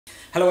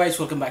Hello guys,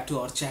 welcome back to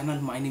our channel.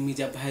 My name is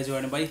Abhay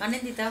joined by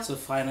Anindita. So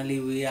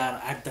finally we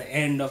are at the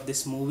end of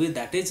this movie,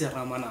 that is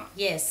Ramana.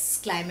 Yes,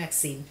 climax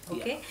scene.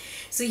 Okay. Yeah.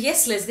 So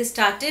yes, let's get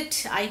started.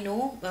 I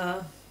know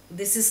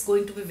this is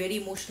going to be very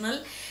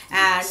emotional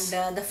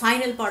and the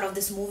final part of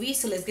this movie.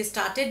 So let's get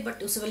started.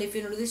 But also, if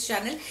you're new to this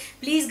channel,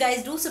 please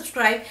guys do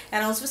subscribe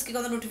and also click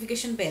on the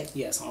notification bell.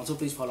 Yes, also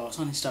please follow us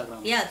on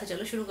Instagram. Yeah, तो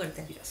चलो शुरू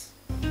करते हैं. Yes.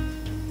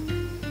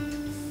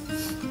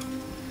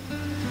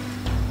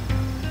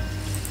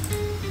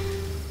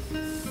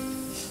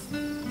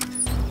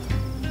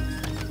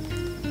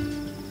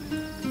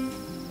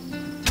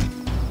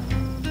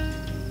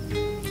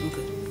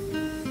 Okay.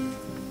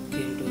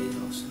 Came to his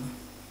house. No?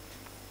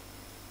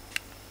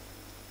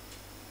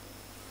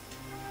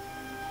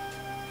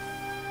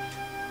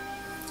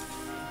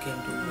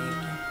 Came to meet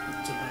with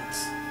children.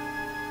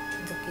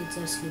 The kids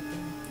are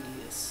sleeping.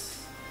 Yes.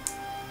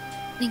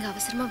 நீங்க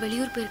அவசரமா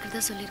வெளியூர்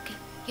போயிருக்கிறதா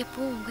சொல்லிருக்கேன். எப்போ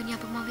உங்க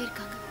ஞாபகமாவே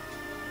இருக்காங்க.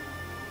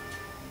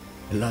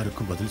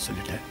 எல்லாருக்கும் பதில்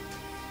சொல்லிட்டேன்.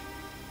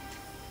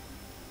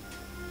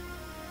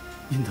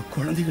 இந்த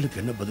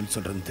குழந்தைகளுக்கு என்ன பதில்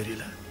சொல்றதுன்னு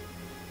தெரியல.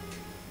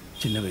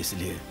 சின்ன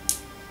வயசுலயே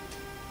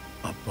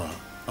அப்பா,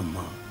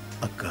 அம்மா,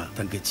 அக்கா,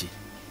 தங்கச்சி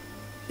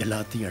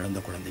எல்லாத்தையும் இழந்த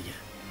குழந்தைங்க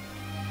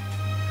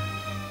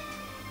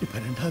இப்ப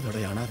 2வது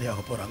தடவை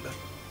அனாதையாக போறாங்க.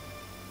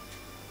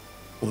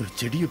 ஒரு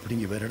செடியை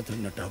பிடிங்கி வேற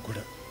இடத்துல நட்டா கூட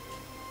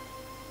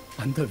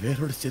அந்த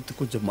வேரோட சேர்த்து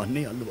கொஞ்சம்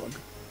மண்ணை அள்ளுவாங்க.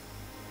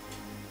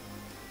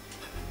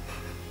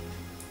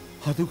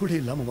 அது கூட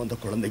இல்லாம வந்த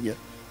குழந்தைங்க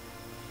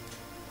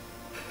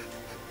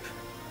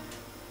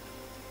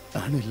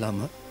நானும்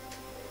இல்லாம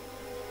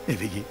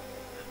தேவகி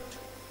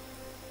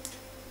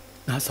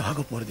நான் சாக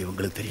போறது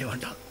இவங்களுக்கு தெரிய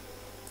வேண்டாம்.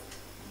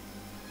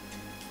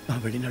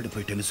 நான் வெளிநாடு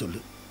போயிட்டேன்னு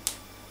சொல்லு.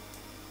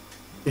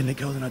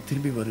 என்னைக்காவது நான்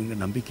திரும்பி வருங்க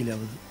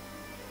நம்பிக்கையிலாவது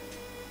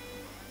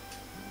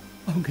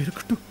அவங்க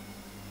இருக்கட்டும்.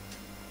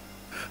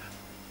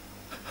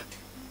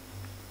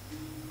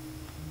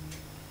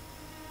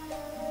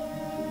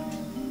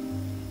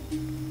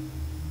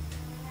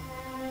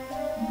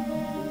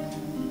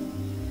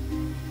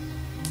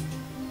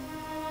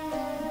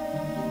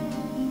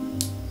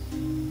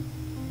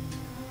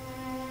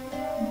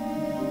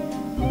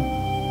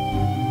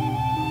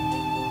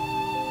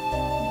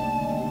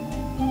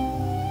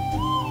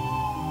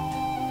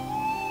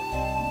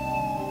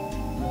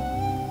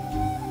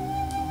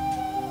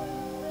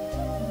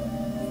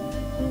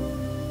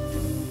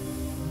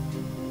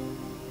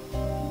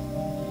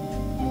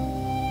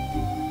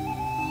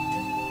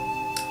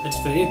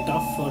 It's very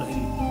tough for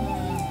him.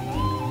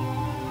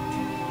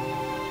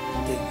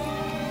 They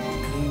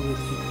agree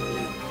with him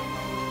really.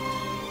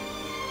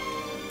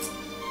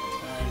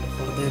 And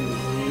for them,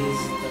 he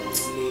is the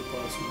only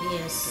person.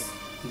 Yes.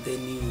 They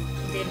knew.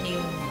 They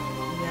knew.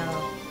 Yeah.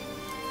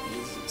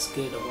 He's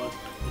scared of what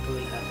it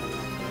will happen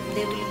after.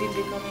 They will be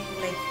becoming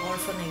like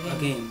orphan again.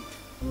 Again.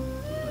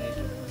 Right.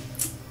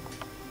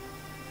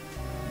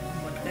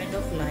 What kind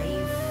of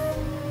life?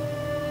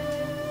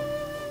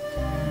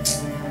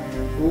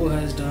 Who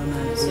has done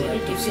and It's who very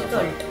had to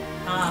difficult.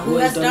 suffer. Who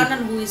has done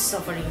and who is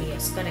suffering?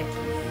 Yes, correct.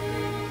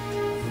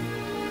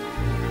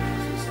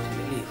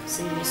 Really.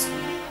 Seriously.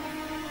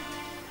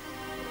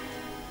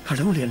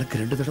 கடவுள் எனக்கு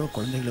 2 தடவை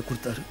குழந்தைகளை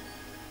கொடுத்தாரு.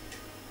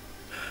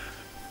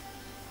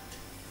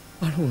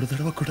 ஆனா ஒரு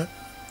தடவை கூட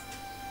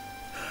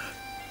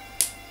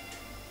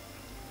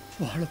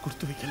வாழ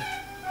கொடுத்து வைக்கல.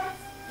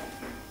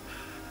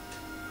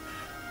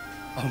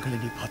 அவங்களை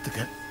நீ பார்த்துக்க.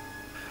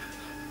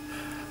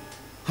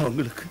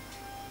 அவங்களுக்கு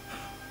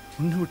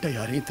உன்னை விட்டா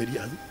யாரையும்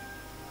தெரியாது.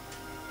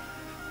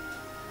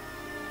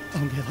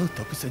 அவங்க ஏதாவது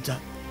தப்பு செஞ்சா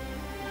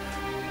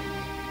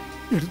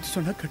எடுத்து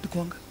சொன்னா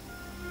கட்டுக்குவாங்க.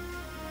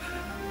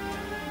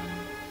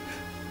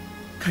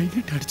 கை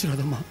நீட்டு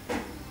அடிச்சிடாதம்மா.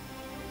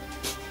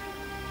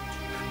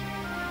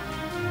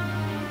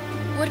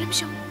 ஒரு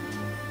நிமிஷம்.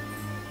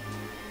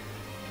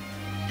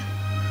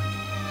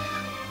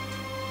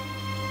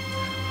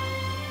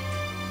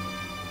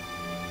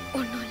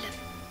 ஒண்ணும் இல்ல.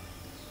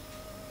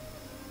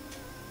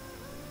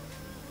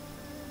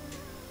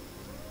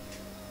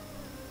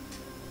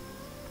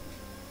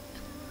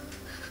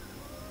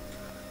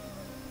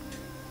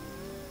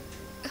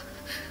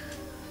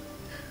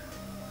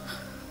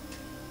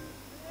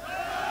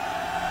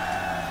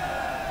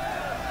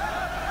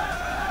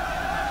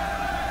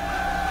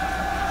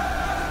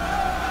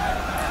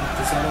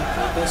 This is a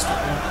protest or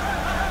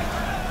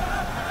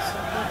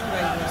Supportive,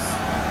 I guess.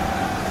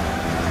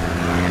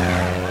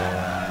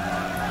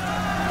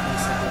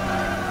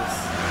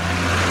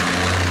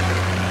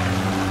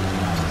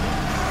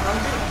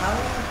 How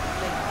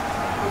like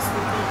these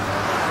people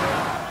know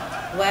that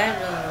where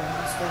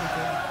he's going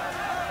to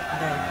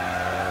die?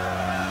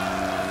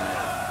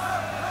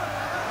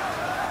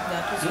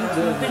 That is what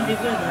has been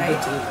revealed,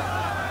 right?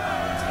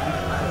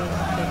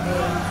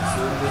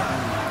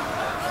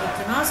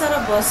 इतना सारा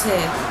बस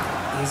है.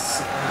 It's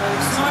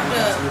not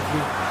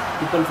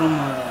people from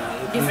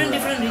different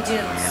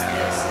regions.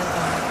 Yes.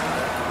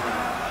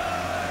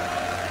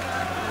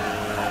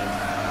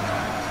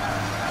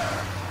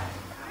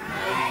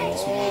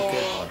 My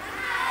God.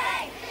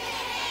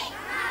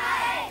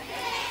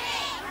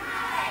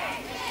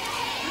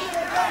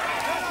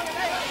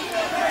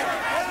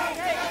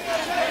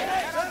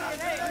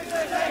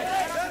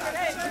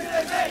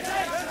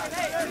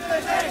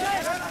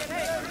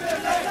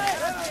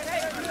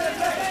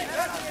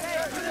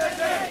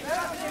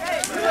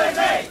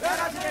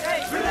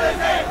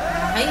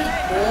 My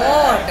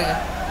God.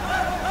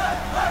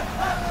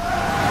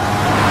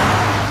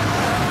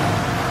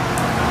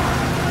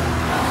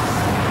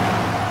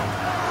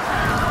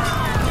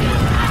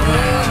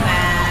 Oh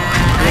man,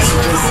 I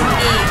was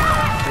thinking.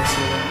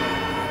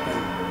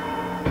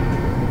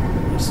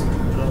 It's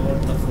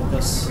brought the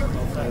focus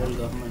of our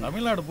government.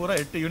 Tamil Nadu பூரா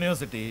 8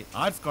 university,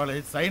 arts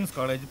college, science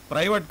college,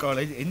 private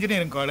college,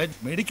 engineering college,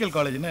 medical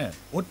காலேஜ்னு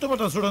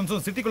ஒட்டுமொத்த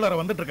ஸ்டூடெண்ட்ஸும்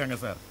சிட்டிக்குள்ளார வந்துட்டு இருக்காங்க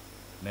sir.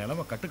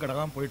 நிலைமை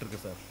கட்டுக்கடகாம போயிட்டு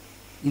இருக்கு sir.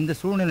 இந்த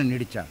சூழ்நிலை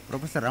நீடிச்சா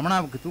ப்ரொஃபஸர்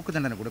ரமணாவுக்கு தூக்கு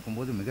தண்டனை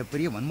கொடுக்கும்போது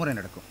மிகப்பெரிய வன்முறை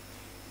நடக்கும்.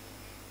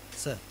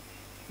 சார்,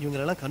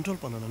 இவங்களெல்லாம் கண்ட்ரோல்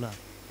பண்ணணும்னா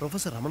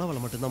ப்ரொஃபஸர்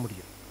ரமணாவால் மட்டும்தான்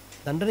முடியும்.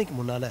 தண்டனைக்கு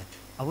முன்னால்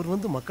அவர்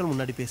வந்து மக்கள்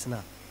முன்னாடி பேசினா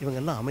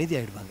இவங்கெல்லாம்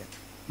அமைதியாகிடுவாங்க.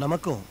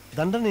 நமக்கும்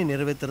தண்டனை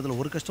நிறைவேற்றுறதுல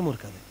ஒரு கஷ்டமும்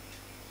இருக்காது.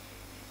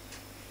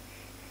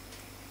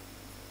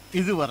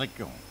 இது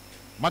வரைக்கும்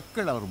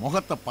மக்கள் அவர்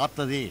முகத்தை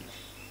பார்த்ததே இல்லை.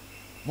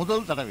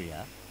 முதல்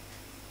தடவையா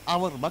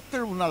அவர்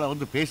மக்கள் முன்னால்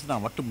வந்து பேசினா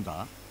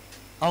மட்டும்தான்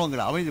அவங்கள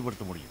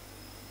அமைதிப்படுத்த முடியும்.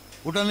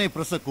 உடனே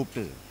பிரஸை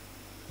கூப்பிட்டு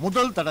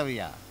முதல்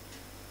தடவையா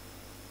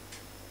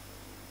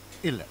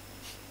இல்லை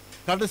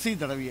கடைசி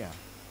தடவையா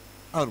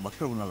அவர்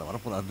மக்கள் முன்னால்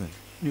வரப்போறாருன்னு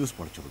news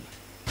படிச்சுடுங்க.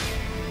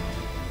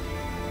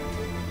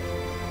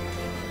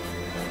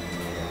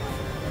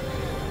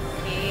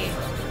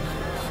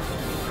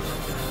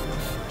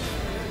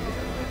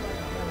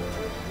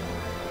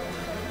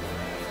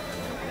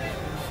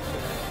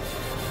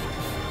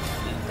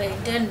 The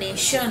entire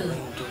nation.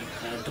 To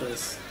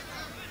address.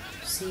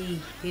 See,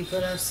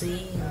 people are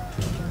seeing.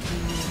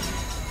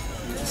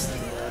 Yes,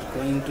 they are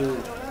going to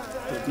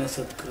witness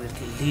a great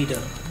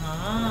leader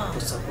who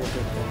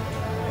supported them.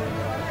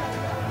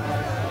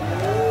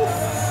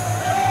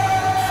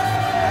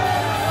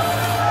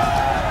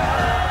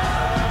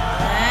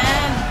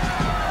 Man,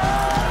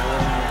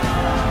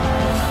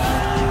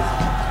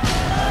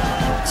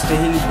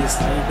 Staying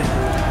beside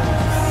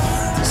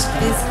this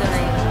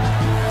guy.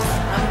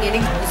 I'm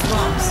getting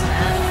goosebumps,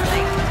 man.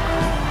 Like,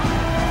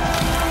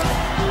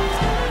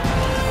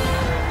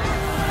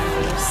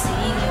 you're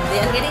seeing, they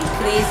are getting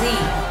crazy.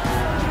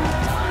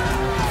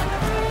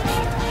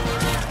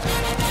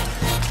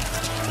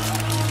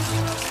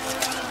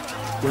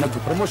 உனக்கு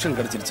promotion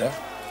கிடைச்சிருச்சா?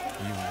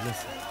 ஐயோ இல்லை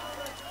sir.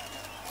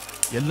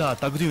 எல்லா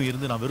தகுதியும்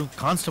இருந்து நான் வெறும்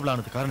constable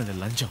ஆனது காரணம் இந்த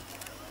லஞ்சம்.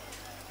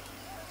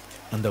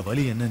 அந்த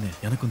வலி என்னன்னு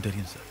எனக்கும்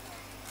தெரியும் சார்.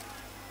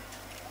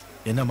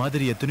 என்ன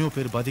மாதிரி எத்தனையோ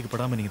பேர்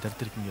பாதிக்கப்படாம நீங்க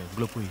தடுத்திருக்கீங்க.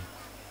 உங்களை போய்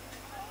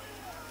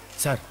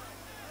சார்,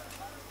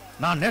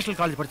 நான் நேஷனல்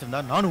காலேஜ்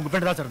படிச்சிருந்தா நானும் உங்க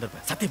ஃப்ரெண்ட் தான் சார்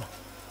இருந்திருப்பேன். சத்தியமா.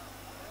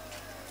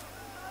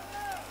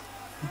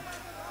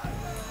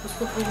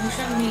 उसको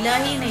प्रमोशन मिला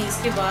ही नहीं,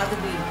 इसके बाद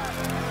भी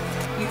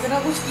इतना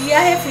कुछ किया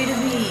है फिर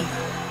भी.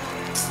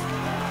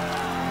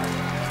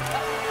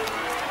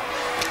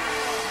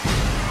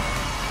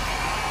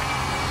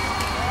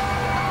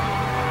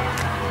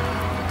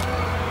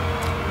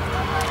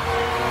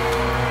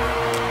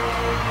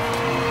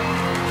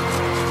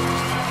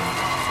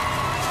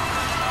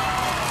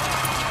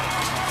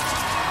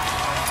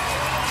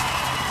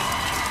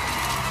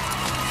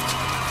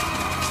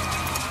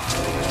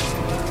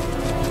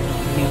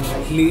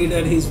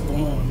 leader is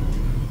born.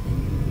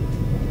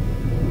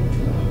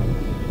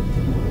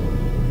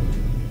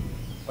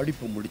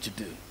 படிப்பு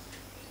முடிச்சுட்டு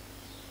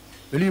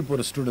வெளியே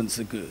போகிற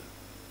ஸ்டூடெண்ட்ஸுக்கு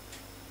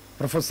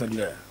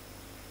ப்ரொஃபஸருங்க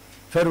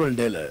ஃபேர்வெல்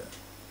டேல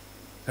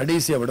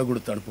கடைசியாக விட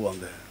கொடுத்து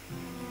அனுப்புவாங்க.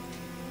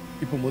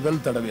 இப்போ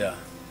முதல் தடவையா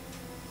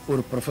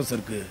ஒரு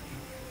ப்ரொஃபஸருக்கு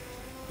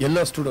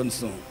எல்லா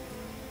ஸ்டூடெண்ட்ஸும்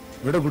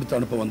விட கொடுத்து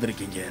அனுப்ப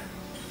வந்திருக்கீங்க.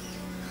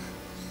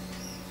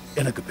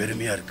 எனக்கு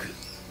பெருமையா இருக்கு.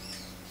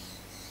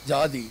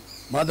 ஜாதி,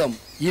 மதம்,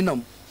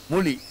 இனம்,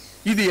 மொழி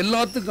இது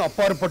எல்லாத்துக்கும்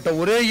அப்பாற்பட்ட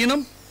ஒரே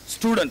இனம்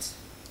ஸ்டூடெண்ட்ஸ்,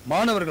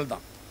 மாணவர்கள்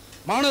தான்.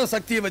 மாணவ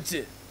சக்தியை வச்சு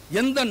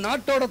எந்த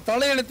நாட்டோட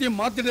தலையெழுத்தையும்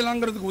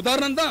மாத்திடலாங்கிறதுக்கு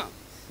உதாரணம் தான்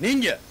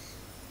நீங்க.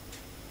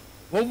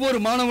 ஒவ்வொரு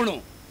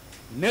மாணவனும்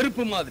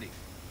நெருப்பு மாதிரி.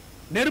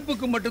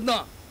 நெருப்புக்கு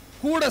மட்டும்தான்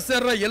கூட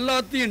சேர்ற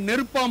எல்லாத்தையும்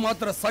நெருப்பா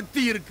மாத்துற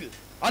சக்தி இருக்கு.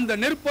 அந்த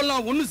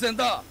நெருப்பெல்லாம் ஒண்ணு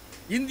சேர்ந்தா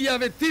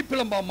இந்தியாவே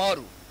தீப்பிழம்பா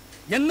மாறும்.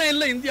 என்ன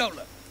இல்ல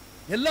இந்தியாவுல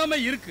எல்லாமே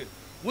இருக்கு.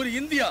 ஒரு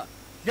இந்தியா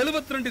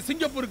 72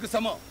 சிங்கப்பூருக்கு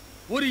சமம்.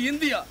 ஒரு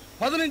இந்தியா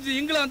 15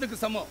 இங்கிலாந்துக்கு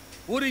சமம்.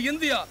 ஒரு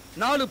இந்தியா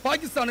 4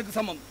 பாகிஸ்தானுக்கு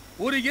சமம்.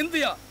 ஒரு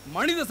இந்தியா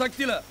மனித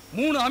சக்தியில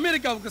 3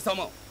 அமெரிக்காவுக்கு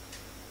சமம்.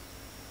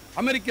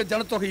 அமெரிக்க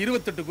ஜனத்தொகை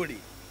 28 கோடி,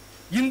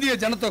 இந்திய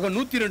ஜனத்தொகை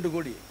 102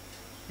 கோடி.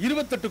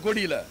 28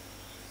 கோடியில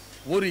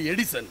ஒரு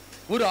எடிசன்,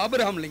 ஒரு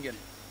ஆபிரகாம் லிங்கன்,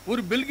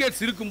 ஒரு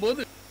பில்கேட்ஸ்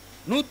இருக்கும்போது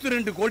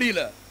 102 கோடியில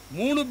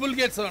 3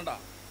 பில்கேட்ஸ்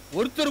வேண்டாம்,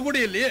 ஒருத்தர் கூட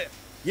இல்லையே.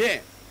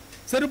 ஏன்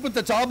செருப்பு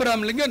தச்ச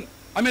ஆபிரகாம் லிங்கன்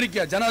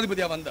அமெரிக்கா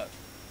ஜனாதிபதியா வந்தார்.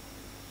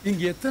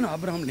 இங்க எத்தனை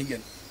ஆபிரகாம்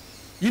லிங்கன்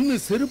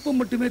இன்னும் செருப்பு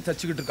மட்டுமே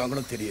தச்சுக்கிட்டு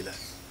இருக்காங்களோ தெரியல.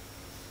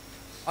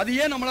 அது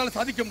ஏன் நம்மளால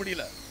சாதிக்க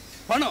முடியல?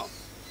 பணம்,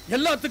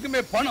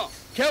 எல்லாத்துக்குமே பணம்.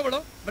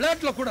 கேவலம்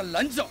விளையாட்டுல கூட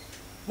லஞ்சம்.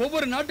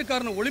 ஒவ்வொரு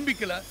நாட்டுக்காரனும்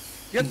ஒலிம்பிக்ல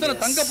எத்தனை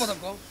தங்க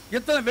பதக்கம்,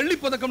 எத்தனை வெள்ளி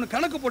பதக்கம்னு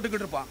கணக்கு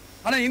போட்டுக்கிட்டு இருப்பான்.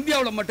 ஆனா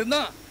இந்தியாவில்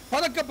மட்டும்தான்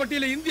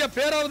பதக்கப்பட்டியல இந்தியா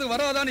பேராவது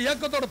வராதான்னு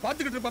ஏக்கத்தோட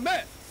பார்த்துக்கிட்டு இருப்போமே.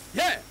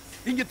 ஏன்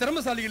இங்க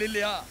திறமசாலிகள்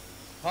இல்லையா?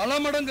 பல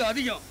மடங்கு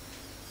அதிகம்.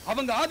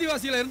 அவங்க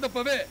ஆதிவாசியில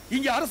இருந்தப்பவே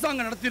இங்க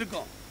அரசாங்கம் நடத்தி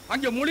இருக்கோம்.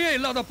 அங்க மொழியே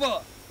இல்லாதப்போ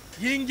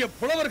இங்க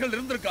புலவர்கள்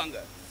இருந்திருக்காங்க.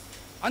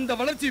 அந்த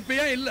வளர்ச்சி இப்ப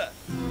ஏன் இல்ல?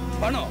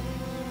 பணம்,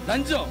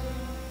 லஞ்சம்,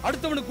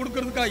 அடுத்தவனுக்கு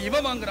கொடுக்கறதுக்கா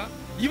இவன் வாங்குறான்,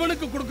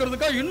 இவனுக்கு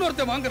கொடுக்கறதுக்கா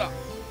இன்னொருத்தன் வாங்குறான்.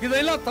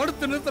 இதெல்லாம்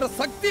தடுத்து நிறுத்துற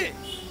சக்தி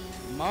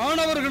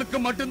மாணவர்களுக்கு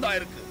மட்டும்தான்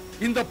இருக்கு.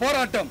 இந்த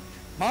போராட்டம்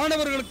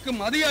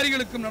மாணவர்களுக்கும்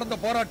அதிகாரிகளுக்கும் நடந்த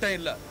போராட்டம்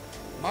இல்ல,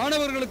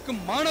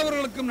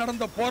 மாணவர்களுக்கும்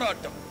நடந்த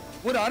போராட்டம்.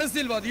 ஒரு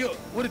அரசியல்வாதியோ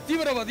ஒரு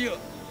தீவிரவாதியோ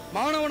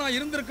மாணவனா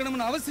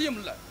இருந்திருக்கணும்னு அவசியம்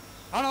இல்ல.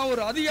 ஆனா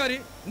ஒரு அதிகாரி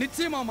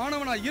நிச்சயமா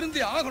மாணவனா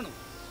இருந்தே ஆகணும்.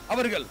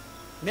 அவர்கள்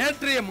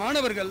நேற்றைய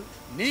மாணவர்கள்,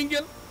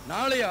 நீங்கள்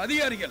நாளைய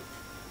அதிகாரிகள்.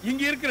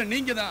 இங்க இருக்கிற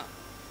நீங்க தான்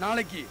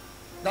நாளைக்கு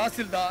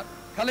தாசில்தார்,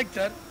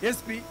 கலெக்டர்,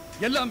 எஸ்பி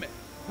எல்லாமே.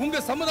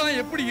 உங்க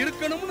சமுதாயம் எப்படி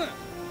இருக்கணும்னு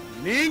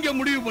நீங்க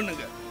முடிவு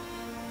பண்ணுங்க.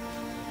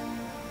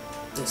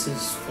 This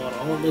is for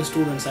all the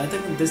students. I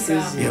think this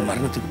is என்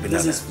மரணத்துக்கு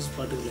பின்னால this is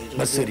particular.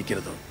 Bus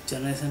எரிக்கிறதும்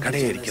Generation to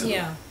கடை generation.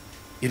 எரிக்கிறதும்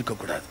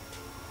இருக்கக்கூடாது.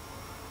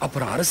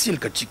 அப்புறம்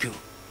அரசியல் கட்சிக்கும்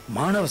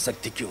மாணவ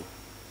சக்திக்கும்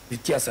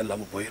வித்தியாசம்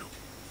இல்லாம போயிடும்.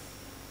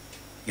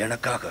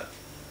 எனக்காக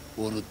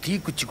ஒரு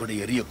தீக்குச்சி கூட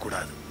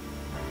எரியக்கூடாது.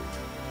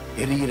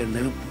 எரிகிற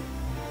நெருப்பு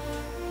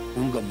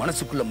உங்க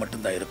மனசுக்குள்ள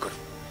மட்டும்தான்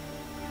இருக்கணும்.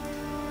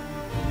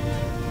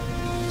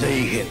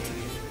 Jai Hind.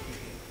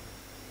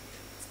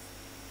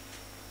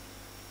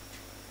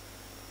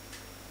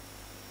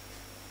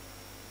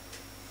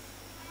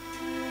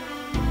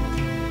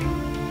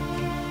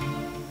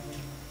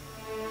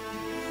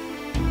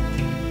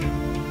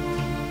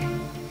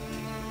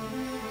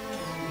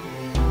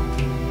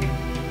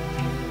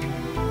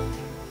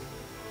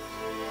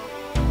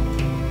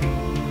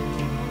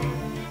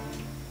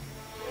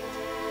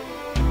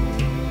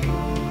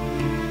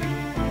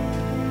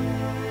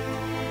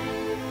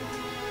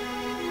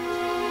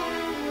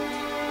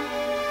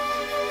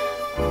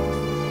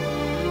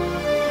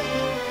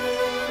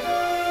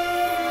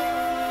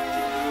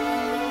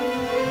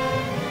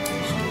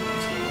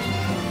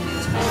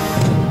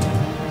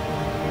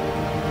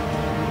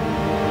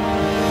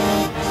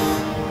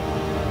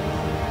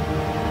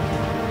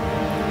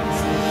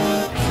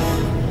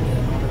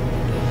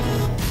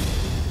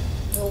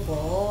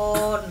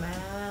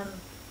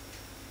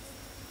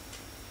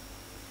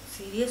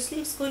 Seriously,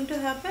 it's going to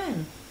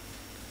happen.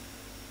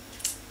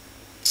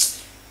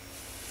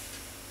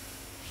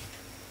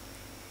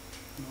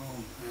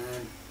 Oh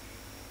man.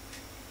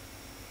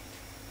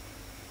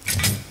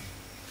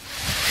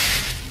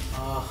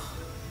 Ah.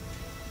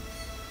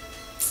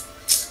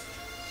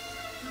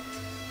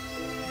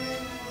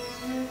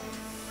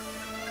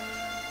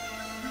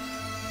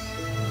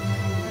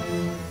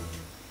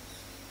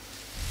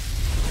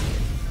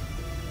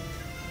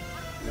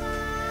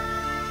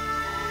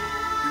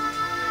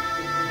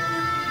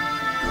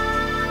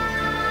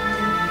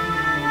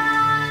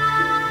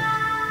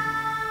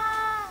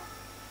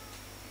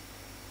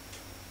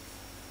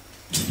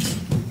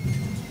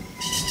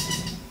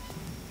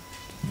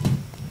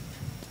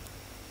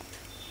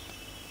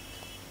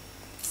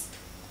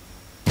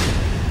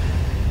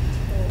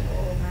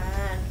 Oh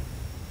man.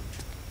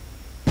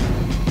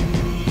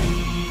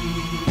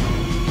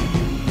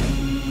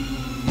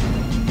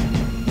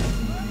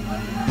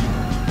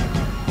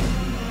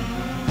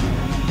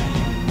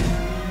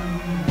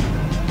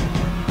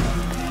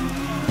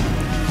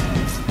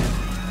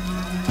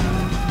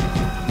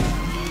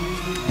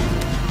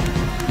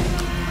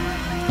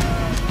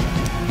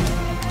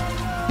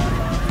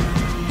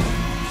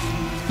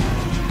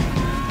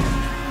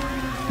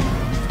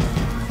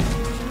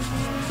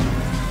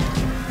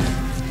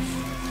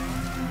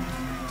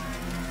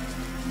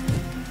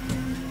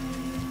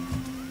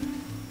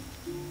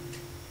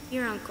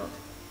 Your uncle.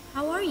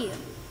 How are you?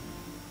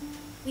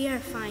 We are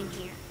fine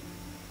here.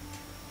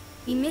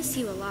 We miss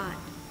you a lot.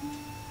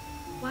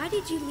 Why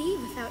did you leave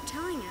without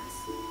telling us?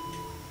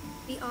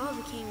 We all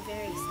became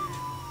very sad.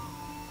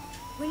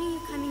 When are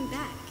you coming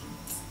back?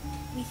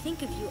 We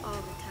think of you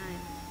all the time.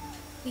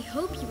 We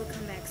hope you will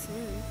come back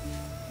soon.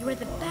 You are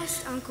the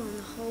best uncle in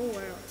the whole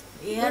world.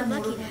 Yeah, We're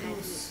lucky to Murugan have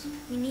you. is-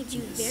 We need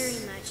you very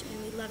much and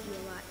we love you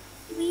a lot.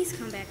 Please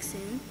come back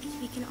soon so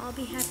we can all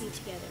be happy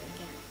together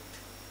again.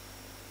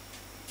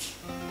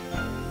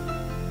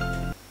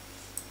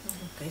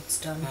 Okay, it's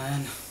done.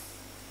 Man,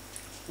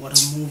 what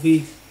a movie.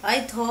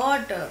 I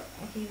thought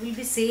he will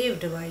be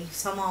saved by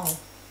somehow.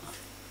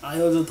 I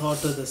also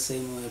thought the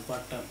same way,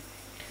 but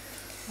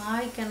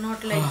I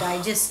cannot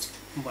digest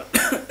but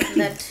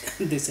that.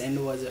 this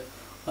end was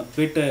a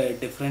bit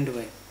different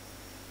way.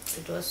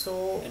 It was so.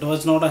 It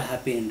was not a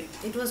happy ending.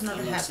 It was not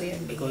I a must happy say,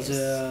 ending. because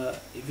yes.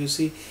 if you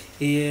see,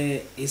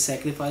 he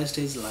sacrificed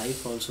his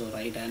life also,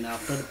 right? And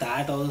after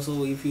that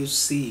also, if you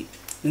see,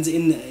 means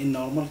in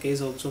normal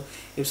case also,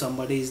 if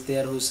somebody is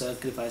there who's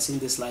sacrificing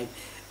this life,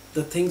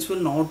 the things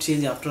will not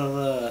change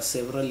after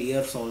several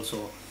years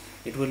also.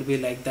 It will be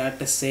like that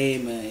the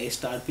same.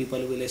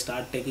 People will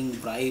start taking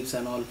bribes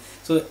and all.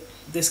 So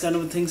this kind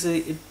of things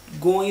it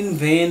go in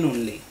vain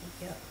only.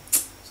 Yeah.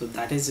 So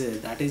that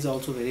is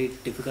also very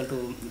difficult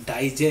to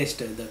digest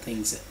the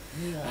things.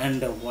 Yeah.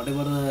 And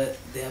whatever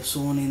they have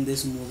shown in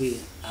this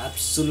movie,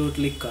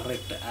 absolutely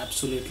correct,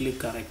 absolutely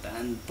correct.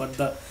 And but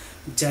the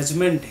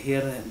judgment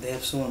here they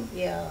have shown,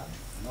 Yeah.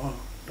 no,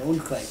 Don't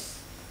cry.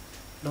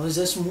 It was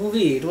just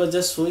movie. It was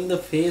just showing the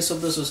face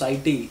of the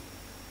society.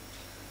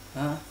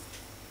 Huh?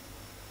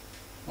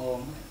 Oh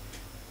man.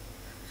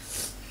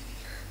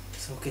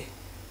 It's okay.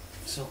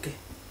 It's okay.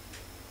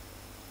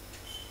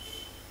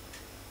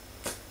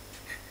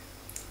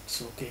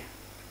 It's okay.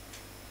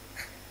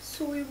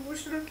 So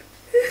emotional.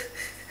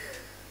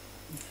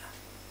 Yeah.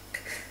 I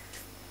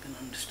can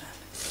understand.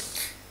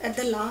 At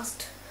the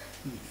last.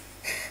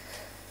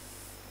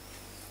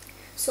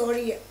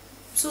 Sorry.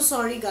 So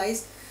sorry,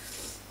 guys.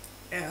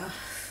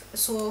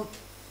 So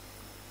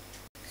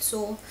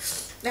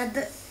at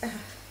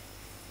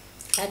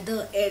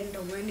the end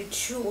when it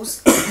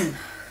shows,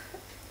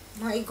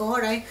 my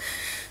God,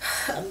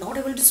 I'm not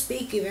able to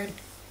speak even.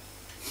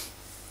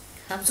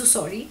 I'm so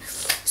sorry.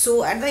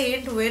 So at the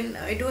end when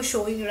it was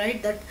showing,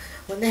 right, that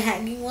when the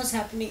hanging was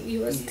happening, he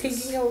was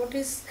thinking about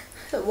his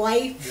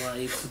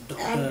wife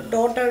and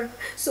daughter.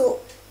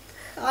 So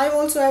I'm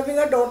also having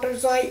a daughter,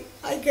 so I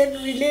can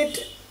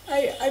relate.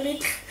 I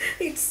mean,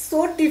 it's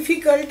so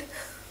difficult.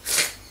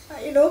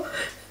 You know,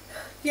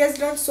 he has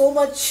done so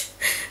much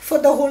for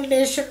the whole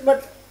nation,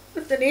 but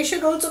the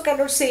nation also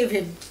cannot save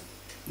him.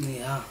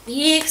 Yeah.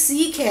 ये एक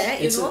सीख है,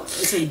 you know.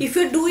 If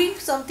you're doing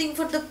something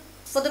for the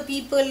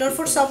people or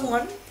for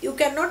someone, you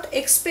cannot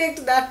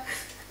expect that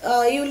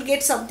you will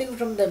get something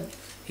from them.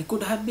 He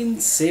could have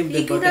been saved.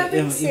 He could have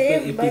been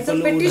saved by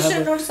some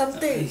petition or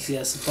something.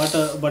 Yes,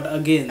 but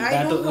again,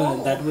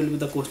 that will be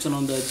the question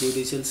on the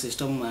judicial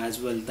system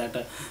as well.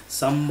 That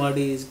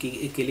somebody is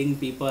killing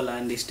people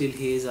and still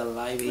he is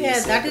alive.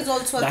 That is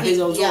also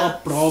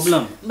a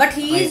problem. But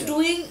he is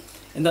doing.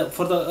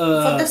 For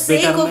the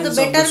sake of the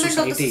betterment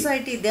of the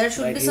society, there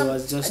should be some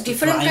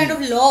different kind of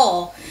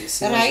law,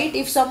 right?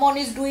 If someone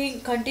is doing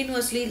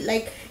continuously,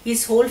 like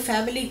his whole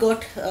family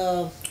got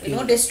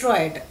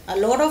destroyed, a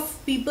lot of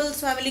people's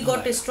family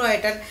got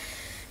destroyed, and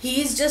he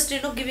is just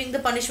giving the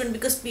punishment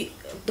because the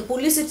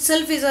police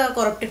itself is a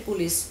corrupted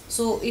police.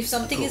 So if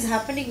something is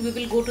happening, we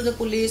will go to the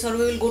police, or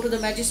we will go to the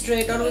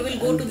magistrate, or we will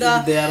go to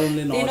the they are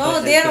only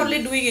they are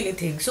only doing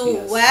anything.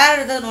 So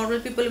where the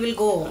normal people will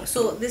go?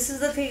 So this is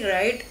the thing,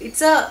 right?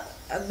 It's a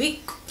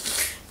big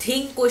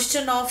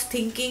question of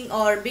thinking,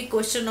 or big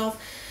question of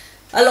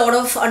a lot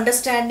of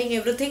understanding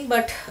everything,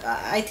 but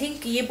I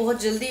think ये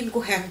बहुत जल्दी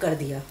इनको hang कर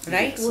दिया,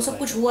 right? वो सब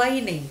कुछ हुआ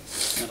ही नहीं.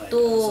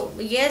 तो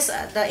yes,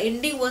 the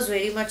ending was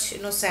very much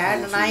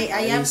sad, and I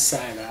am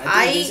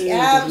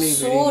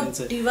so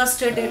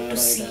devastated to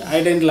see.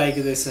 I didn't like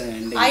this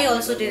ending. I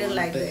also didn't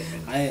like the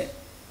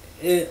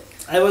ending.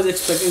 I was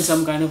expecting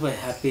some kind of a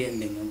happy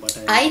ending, but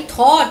I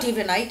thought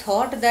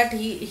that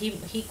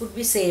he could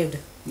be saved.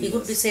 He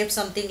could be saved,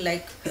 something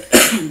like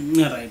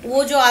right.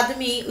 वो जो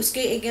आदमी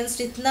उसके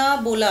against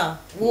इतना बोला,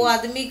 वो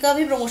आदमी का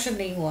भी promotion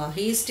नहीं हुआ.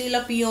 He is still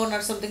a peon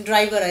or something,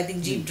 driver, I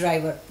think, jeep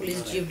driver,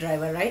 police jeep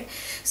driver, right?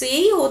 So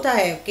यही होता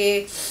है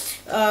कि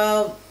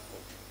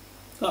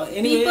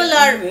people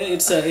are.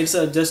 It's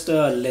just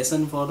a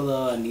lesson for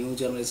the new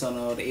generation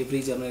or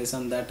every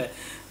generation that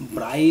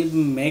bribe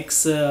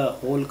makes a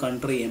whole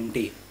country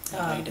empty.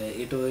 Right?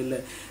 It will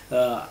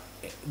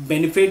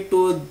benefit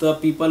to the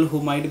people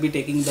who might be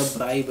taking the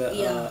bribe.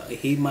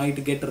 He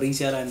might get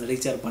richer and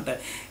richer,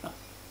 but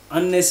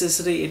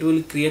unnecessary it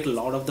will create a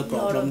lot of the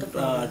problem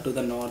to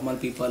the normal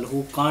people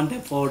who can't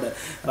afford,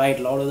 right?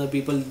 A lot of the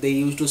people, they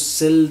used to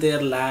sell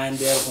their land,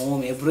 their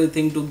home,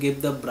 everything to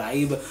give the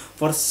bribe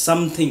for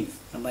something,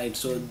 right?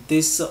 So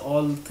this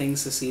all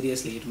things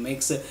seriously, it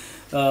makes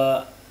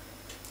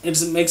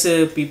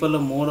people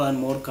more and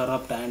more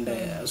corrupt, and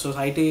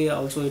society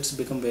also, it's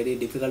become very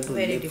difficult to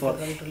live for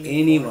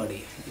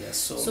anybody. Yes,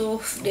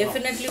 so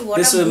definitely what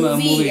this a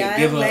movie I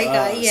am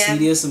like.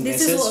 Serious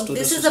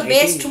this is the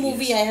best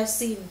movie I have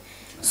seen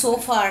so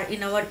far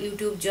in our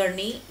YouTube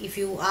journey. If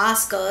you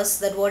ask us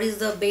that what is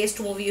the best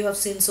movie you have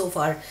seen so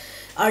far,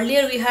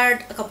 earlier we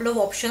had a couple of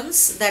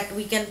options that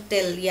we can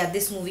tell,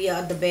 this movie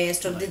are the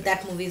best, or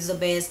that movie is the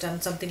best,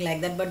 and something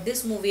like that. But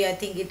this movie, I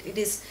think it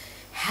is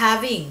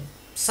having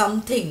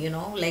something,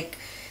 like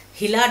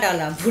hila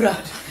dala pura,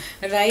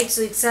 right?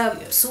 So it's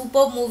a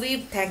superb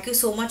movie. Thank you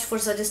so much for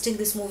suggesting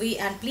this movie,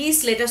 and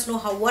please let us know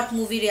what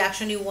movie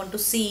reaction you want to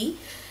see.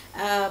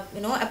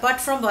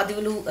 Apart from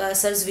Vadivulu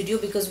sir's video,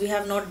 because we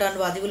have not done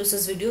Vadivulu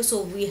sir's video,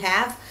 so we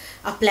have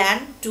a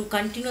plan to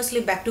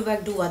continuously back to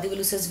back do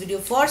Vadivulu sir's video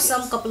for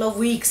some couple of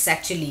weeks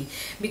actually,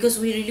 because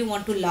we really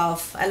want to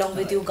laugh along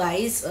with you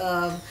guys.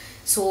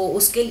 So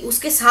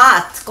उसके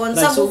साथ कौन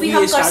सा movie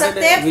हम कर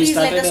सकते हैं, please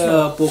let us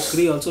know.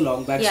 Pokri also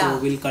long back, so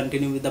we'll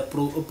continue with the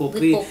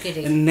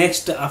Pokri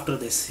next after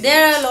this.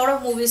 There are a lot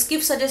of movies.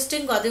 Keep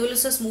suggesting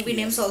Vadivulu's movie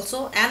names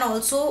also, and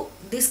also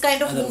this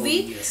kind of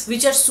movie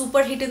which are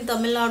super hit in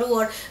Tamil Nadu,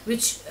 or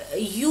which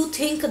you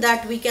think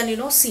that we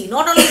can see,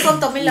 not only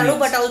from Tamil Nadu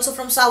but also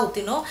from South,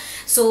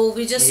 So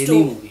we just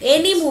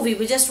any movie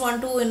we just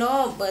want to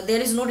there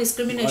is no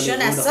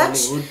discrimination Hollywood, as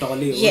such.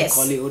 Tollywood, yes,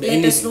 Collywood,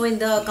 let us know in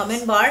the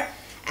comment bar.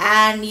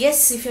 And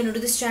yes, if you're new to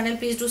this channel,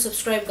 please do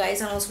subscribe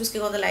guys, and also please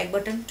click on the like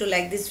button to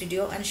like this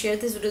video and share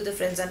this video with your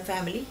friends and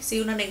family. See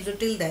you in the next video.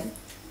 Till then,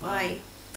 bye.